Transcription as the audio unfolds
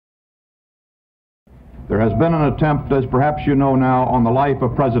There has been an attempt, as perhaps you know now, on the life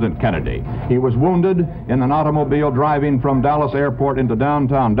of President Kennedy. He was wounded in an automobile driving from Dallas Airport into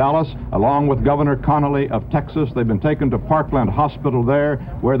downtown Dallas, along with Governor Connolly of Texas. They've been taken to Parkland Hospital there,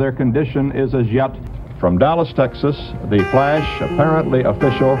 where their condition is as yet. From Dallas, Texas, the flash, apparently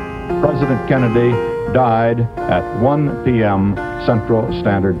official, President Kennedy died at 1 p.m. Central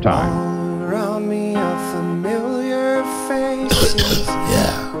Standard Time.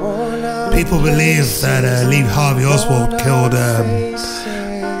 People believe that Lee Harvey Oswald killed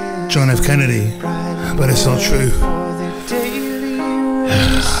John F. Kennedy, but it's not true.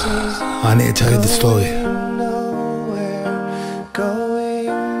 I need to tell you the story.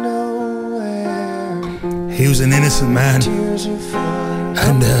 He was an innocent man,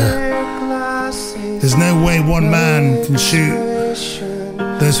 and there's no way one man can shoot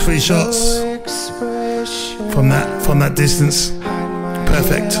those 3 shots from that distance.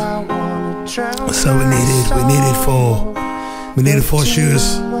 Perfect. So we needed 4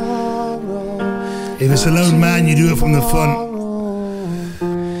 shooters. If it's a lone man, you do it from the front,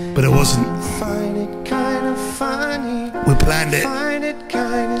 but it wasn't. We planned it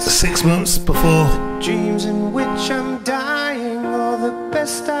 6 months before.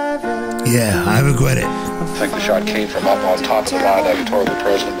 Yeah, I regret it. I think the shot came from up on top of the viaduct toward the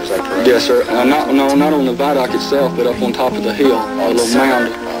president. Is that correct? Yes, sir. Not on the viaduct itself, but up on top of the hill, a little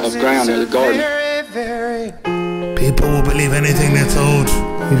mound of ground near the garden. People will believe anything they're told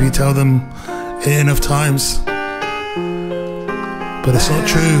if you tell them it enough times. But it's not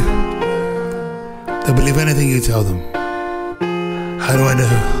true. They'll believe anything you tell them. How do I know?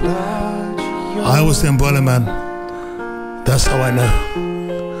 I was the umbrella man. That's how I know.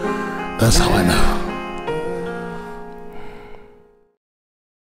 That's how I know.